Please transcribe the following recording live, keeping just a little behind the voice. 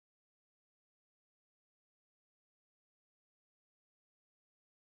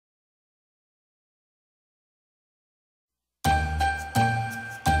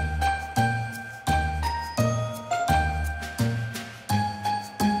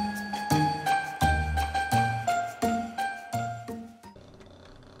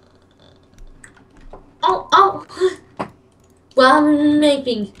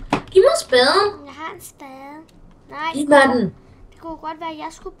Make. Giv mig spaden. Jeg har en spade. Nej, Giv mig den. det kunne godt være, at jeg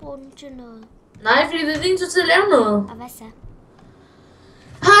skulle bruge den til noget. Nej, fordi det er din tur til at lave noget. Og hvad så?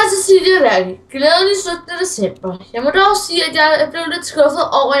 Hej Cecilia og Lærke. Glædelig 17. december. Jeg må dog sige, at jeg er blevet lidt skuffet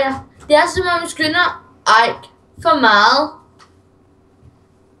over jer. Det er som om I skynder ikke for meget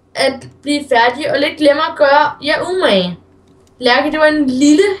at blive færdig og lidt glemmer at gøre jer umage. Lærke, det var en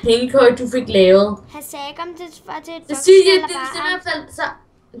lille hængekøj, du fik lavet. Han sagde ikke, om det var til et voksen Cecilia, eller det er i barn. hvert fald så...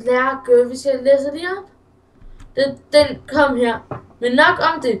 Lærke, vi skal læse lige op. Den kom her. Men nok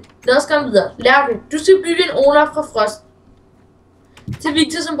om det. Lad os komme videre. Lærke, du skal bygge en Olaf fra Frost. Til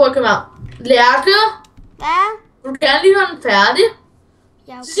Victor, som bor i København. Lærke? Hvad? Du kan gerne lige holde den færdig.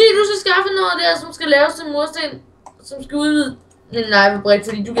 Ja, okay. Cecilie, du skal skaffe noget der, som skal laves til mursten. Som skal udvide... Nej, for bredt,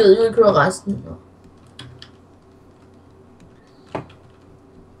 fordi du gad jo ikke køre resten.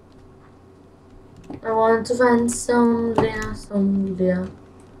 I want to find some there.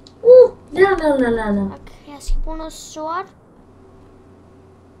 La. Okay, jeg skal bruge noget sort.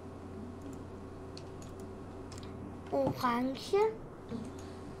 Orange.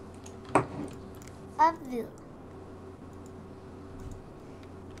 Og hvid.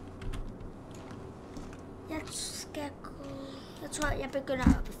 Jeg skal gå... Jeg tror, jeg begynder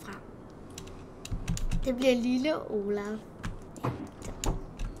oppefra. Det bliver lille Olaf.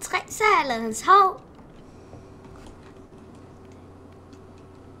 3, så har jeg lavet hans hår.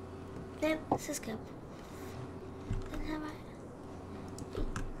 5, så skal jeg den her vej. 1,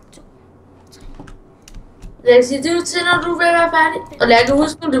 2, 3. Jeg kan sige, det er til, når du vil være færdig. Og lad dig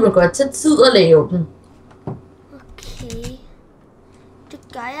huske, at du vil godt tage tid at lave den. Okay. Det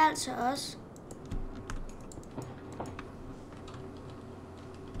gør jeg altså også.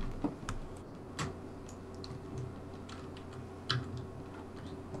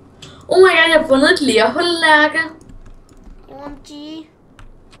 Oh my god, jeg har fundet et lerhul, Lærke. OMG.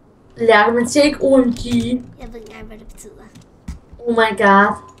 Lærke, man siger ikke OMG. Jeg ved ikke engang, hvad det betyder. Oh my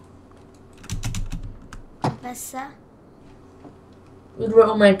god. Hvad så? Ved du, hvad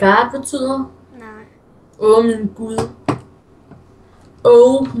oh my god betyder? Nej. Oh min gud.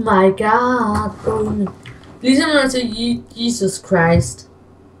 Oh my god. Oh my. Ligesom når man siger Jesus Christ.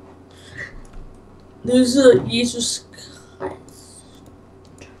 Det betyder Jesus Christ.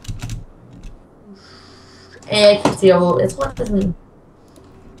 Jeg kan se over. Jeg tror, det er sådan.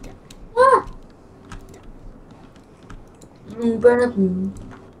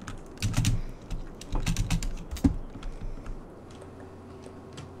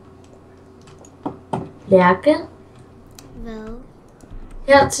 Lærke. Hvad?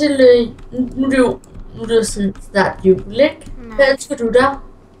 Her til, nu er det jo sådan snart jul, ikke? Hvad ønsker du der?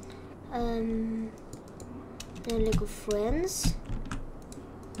 Noget Lego Friends.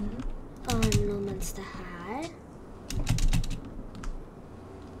 Og noget Monster High.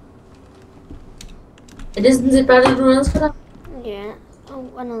 Er det sådan set bare det, du ønsker dig? Ja,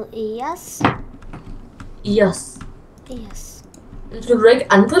 og noget EOS. EOS. EOS. Ønsker du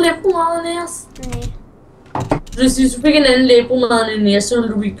ikke andre læbromader end EOS? Nej. Så hvis du fik en anden læbromad end EOS, så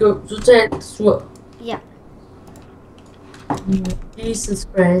ville du blive totalt sur. Ja. Jesus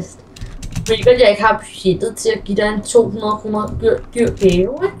Christ. Jeg ved godt, jeg ikke har budgettet til at give dig en 200 kroner dyr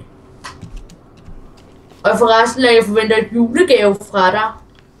gave, ikke? Og forresten lader jeg forventer et julegave fra dig.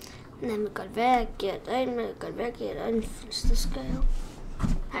 Nej, men godt være, jeg giver dig en fødselsdagsgave.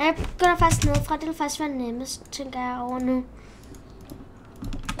 Nej, jeg begynder faktisk noget fra. Det vil faktisk være nemmest, tænker jeg over nu.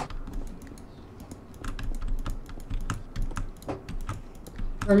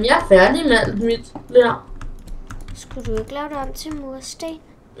 Jamen, jeg er færdig med alt mit der. Skulle du ikke lave det om til mursten?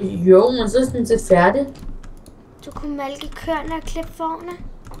 Jo, men så er den til færdig. Du kunne malke køerne og klippe forne.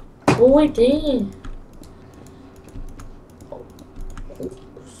 God idé.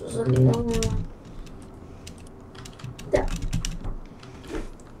 Så lige noget. Der.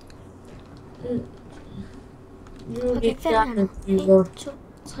 Nu Okay, 5 her. 1, 2,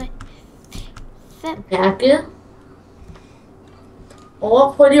 3, 5. Lærke.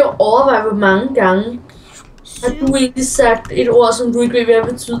 Prøv lige at overveje, hvor mange gange har du egentlig sagt et ord, som du ikke ved, hvad det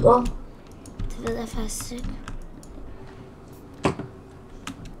betyder. Det ved jeg faktisk ikke.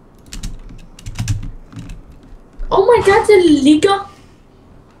 Oh my god, det ligger.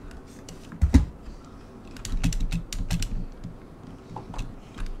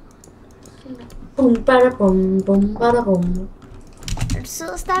 Bum, bada, bum, bum, bada, bum. Er du sød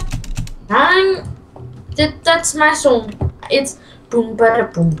og stop? Nej, that's my song. It's boom, bada,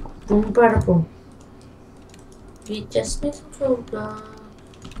 boom, boom, bada, boom. We just need to focus.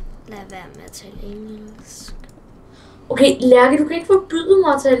 Lad være med at tale engelsk. Okay, Lærke, du kan ikke forbyde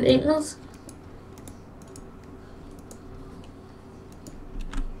mig at tale engelsk.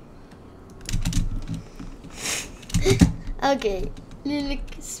 Okay, lille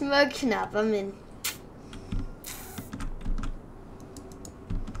små knapper, men...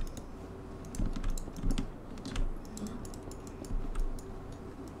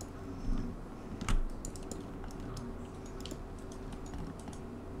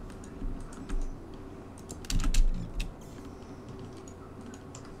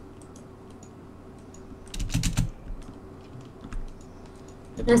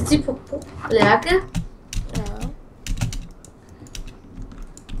 Lad os sige på Lærke. Ja.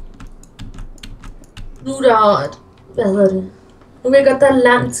 Nu er der, hvad hedder det? Nu ved jeg godt, der er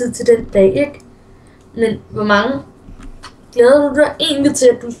lang tid til den dag, ikke? Men hvor mange glæder du dig egentlig til,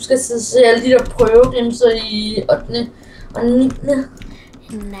 at du skal se alle de der prøvegrimser i 8. og 9.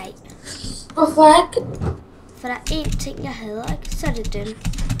 Nej. Hvorfor ikke? For der er én ting, jeg hader, ikke? Så er det den.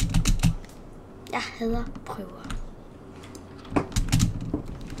 Jeg hader prøver.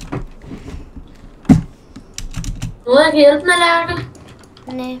 Noget, jeg kan hjælpe med, Lærke?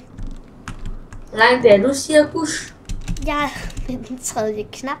 Nej. Hvor langt er du, cirkus? Jeg er ved den 3.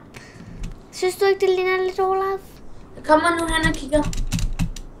 knap. Synes du ikke, det ligner lidt Olaf? Jeg kommer nu hen og kigger.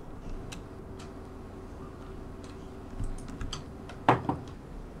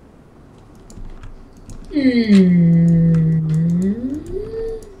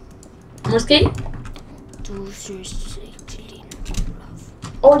 Måske? Du synes ikke, det ligner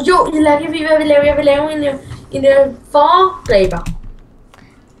Olaf. Jo, Lærke, jeg ved, hvad vi laver. Jeg vil lave en fordræber.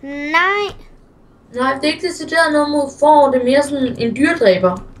 Nej. Nej, det er ikke decideret noget mod får, det er mere sådan en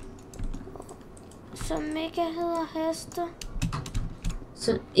dyrdræber. Som ikke hedder heste.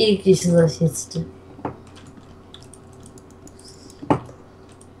 Som ikke hedder heste.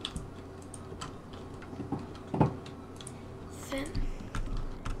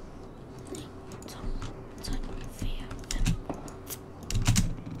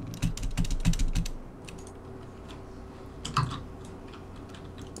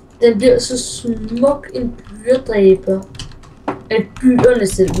 Den bliver så smuk en dyrdræber, at byerne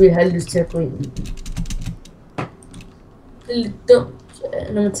selv vil have lyst til at gå ind i den. Det er lidt dumt,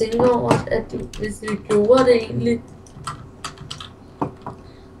 når man tænker over, at hvis vi gjorde det egentlig.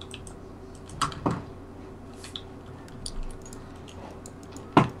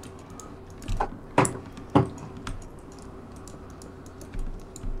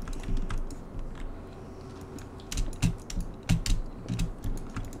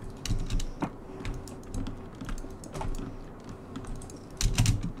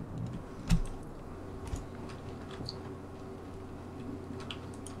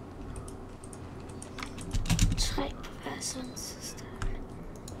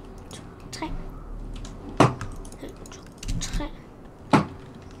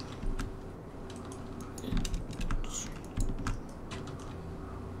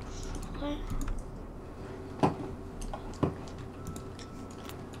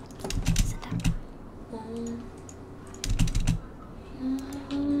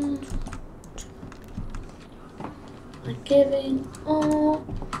 Giving all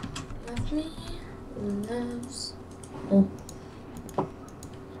of me loves.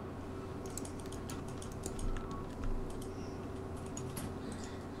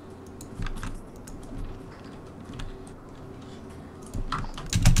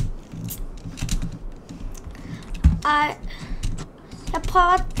 Ej, jeg prøver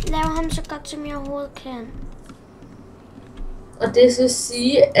at lave ham så godt som jeg overhovedet kan. Og det skal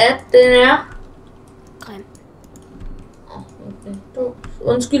sige, at den er Grim. Okay.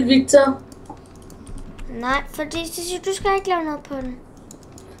 Undskyld, Victor. Nej, fordi du skal ikke lave noget på den.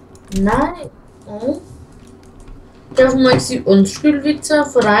 Nej. Derfor må jeg ikke sige undskyld, Victor,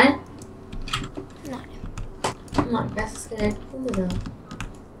 for dig. Nej. Nej, hvad skal jeg ikke kunne det der?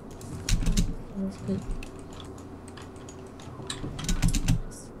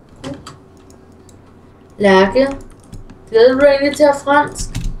 Lærke, glæder du dig egentlig til at fransk?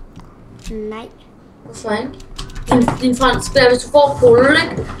 Nej. Hvorfor ikke? Din fransklærer, hvis du får Pole,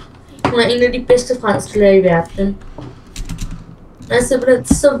 ikke? Hun er en af de bedste fransklærer i verden. Hun er simpelthen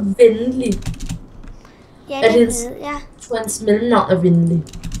så venlig. Ja, det ved jeg. Jeg tror, hans mellemnavn er venlig.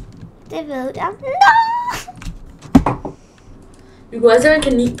 Det ved jeg. No! Vi kunne også have en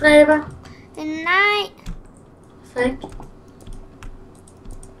kanindræber. Nej. Hvorfor ikke?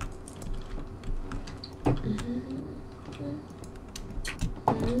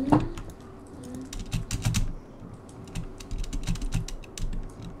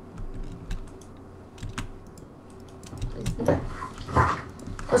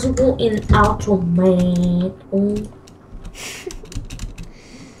 Og så brug en automat.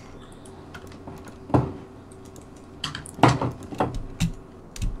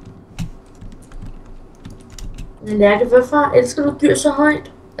 Men Lærke, hvorfor elsker du dyr så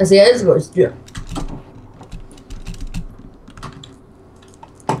højt? Altså, jeg elsker også dyr.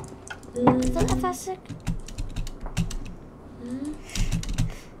 Det ved jeg faktisk ikke.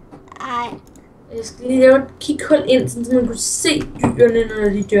 Ej. Jeg skal lige lave et kighul ind, så man kunne se dyrene, når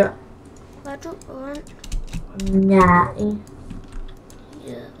de dør. Var du ondt? Nej.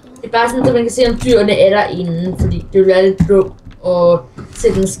 Det er bare sådan, at man kan se, om dyrene er derinde, fordi det vil være lidt dumt at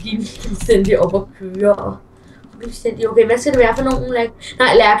sætte en maskine fuldstændig op og køre. Og okay, hvad skal det være for nogen?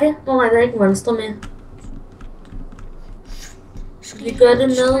 Nej, Lærke, hvor er der ikke monstre med? Skal vi gøre det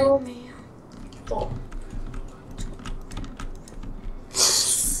med?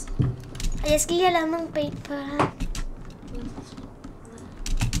 Jeg skal lige have lavet nogle ben på her.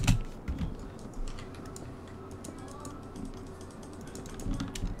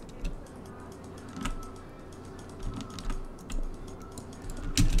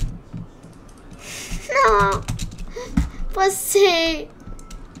 Nå, prøv at se.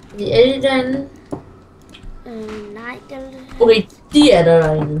 Er de derinde? Nej, det er det. Okay, de er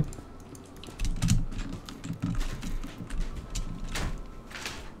derinde.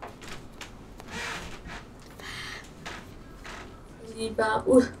 De er bare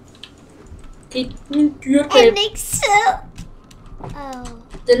ud. Det er min dyrekab. Er den ikke sød?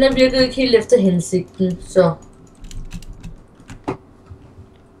 Den er virkelig ikke helt efter hensigten, så...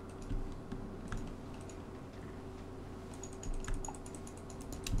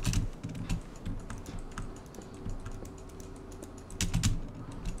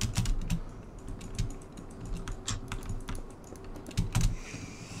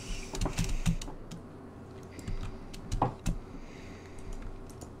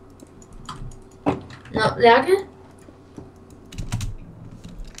 Nå, Lærke?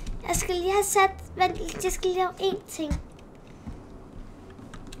 Jeg skal lige have sat... Vent, jeg skal lige lave én ting.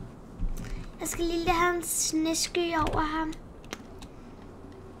 Jeg skal lige have en snesky over ham.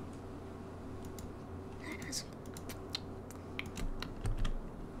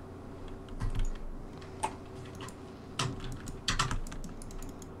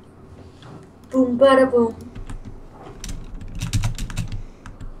 Boom, bada boom.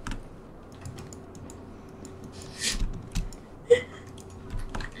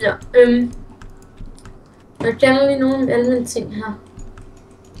 Ja, jeg kender lige nogle almindelige ting her.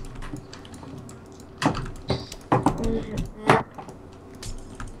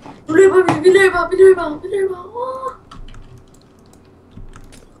 Nu løber vi løber. Oh.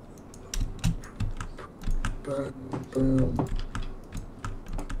 Boom.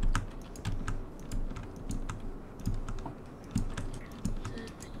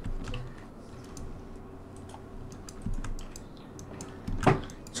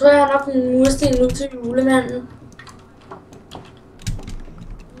 Så tror jeg nok en mursten nu til julemanden.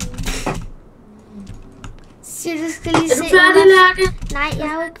 Så du skal lige se... Er du færdig, Lærke? Nej, jeg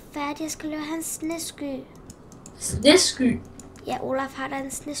er jo ikke færdig. Jeg skal lave hans snesky. Snesky? Ja, Olaf har da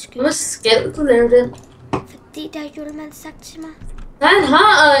en snesky. Hvorfor skal du lave den? Fordi der har julemanden sagt til mig. Nej, han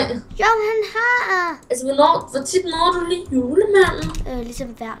har. Jo, han har. Altså, hvor tit når du lige julemanden? Ligesom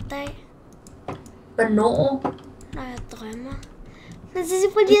hver dag. Hvornår? Når jeg drømmer. Men Sissi,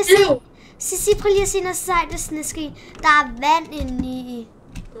 prøv lige at se. Sissi, prøv lige at se, når sejt er sneski. Der er vand inde i.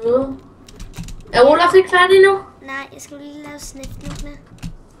 Er Olaf ikke færdig nu? Nej, jeg skal lige lave snefnukkene.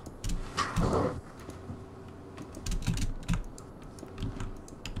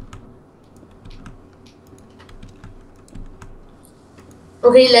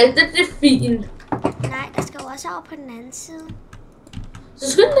 Okay, lad det er fint. Nej, der skal jo også over på den anden side.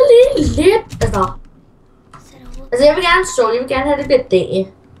 Så skynd dig lige lidt. Altså, jeg vil gerne sove. Jeg vil gerne have det bliver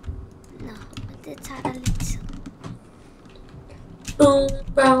dag. Nå, men det tager da lidt tid. Boom,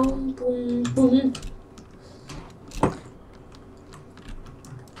 boom, boom, boom.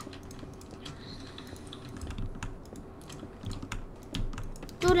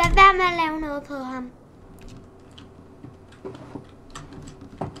 Du lader være med at lave noget på ham.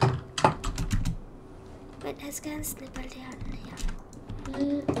 Men han skal have en snibbold i hånden her.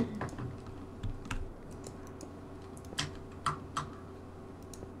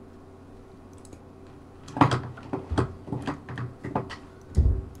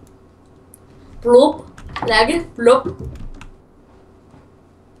 Blub. Lærke, blub.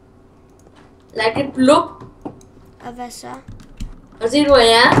 Lærke, blub. Og hvad så? Og se, hvor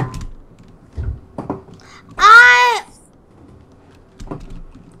jeg er. Ej!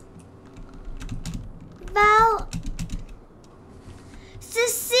 Hvad?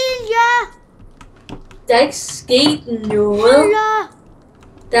 Cecilia! Der er ikke sket noget. Hallo?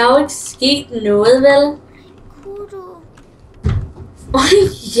 Der er jo ikke sket noget, vel? Kunne du?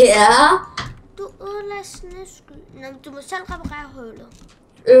 Ja. Du ødelagde lade snesky. Nå, men du må selv reparere hullet.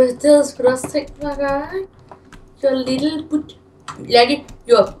 Det havde jeg sgu da også tænkt mig at gøre, ikke? Your little but. Lærke,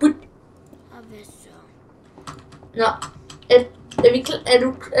 your but. Og hvad så? Nå,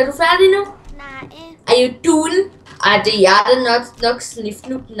 er du færdig nu? Nej. Are you doing? Ej, det er jeg, der nok sniff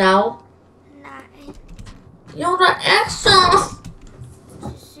nu now. Nej. Jo, der er så.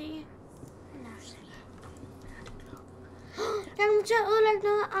 Se. Nej. Jeg kommer til at ødelægge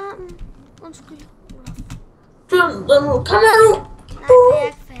noget af armen. Undskyld, Olaf. Kom her nu. Nej, jeg er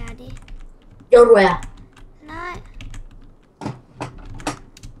ikke færdig. Jo, du er. Nej.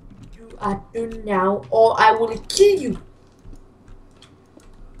 You are done now, or I will kill you.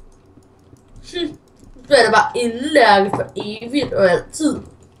 Du er da bare indlærke for evigt og altid.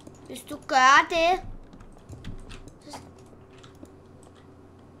 Hvis du gør det.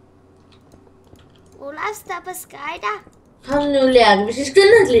 Olaf, stop og skejder. Kom nu, Lærke, vi skal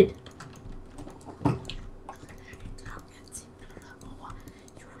skynde os lidt.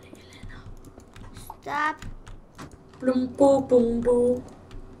 Stop. Blum, bo, bum, bo.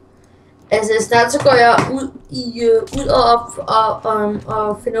 Altså, snart så går jeg ud og op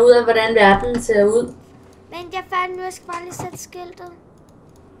og finder ud af, hvordan verden ser ud. Men jeg er færdig nu, jeg skal bare lige sætte skiltet.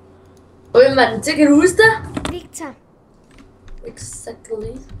 Hvem var den til? Kan du huske det? Victor.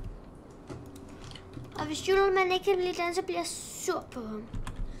 Exactly. Og hvis julemanden ikke kan lide den, så bliver jeg sur på ham.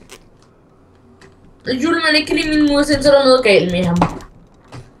 Hvis julemanden ikke kan lide min mursten, så er der noget galt med ham.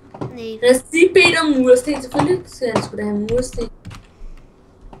 Nej. Lad os lige bede om mursten. Selvfølgelig skal han sgu da have mursten.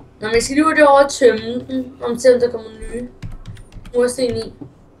 Nå, men jeg skal lige hurtigt over og tømme den, om der kommer nye mursten i.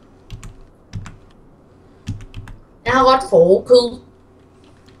 Jeg har råt forkød.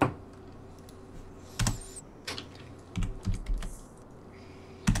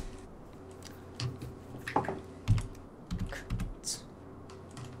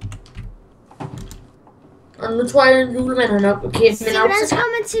 Og nu tror jeg, at julemanden har nok. Okay, men hvordan skal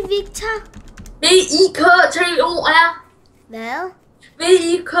man til Victor? V-I-K-T-O-R. Hvad?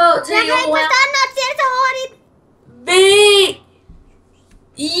 V-I-K-T-O-R. Jeg kan ikke forstå noget, siger det så hurtigt.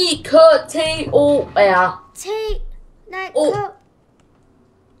 V-I-K-T-O-R. T. Nej, K.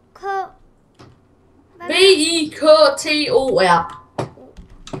 K. V-I-K-T-O-R. Ja.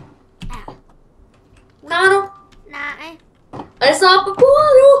 Kommer du? Nej. Og jeg så op på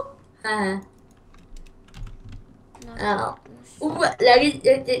bordet nu. Ja. Ja.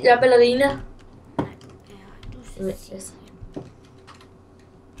 Jeg er ballerina. Nej,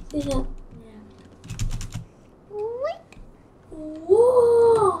 Det her.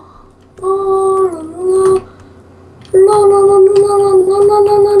 Really?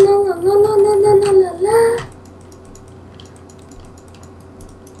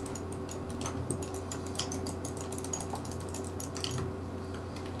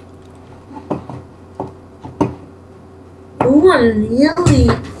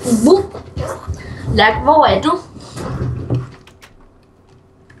 Lærke, hvor er du?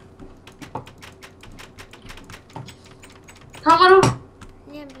 Kommer du?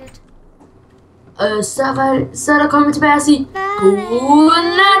 Lige om lidt. Så er der kommet tilbage og sige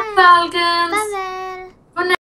godnat, folkens.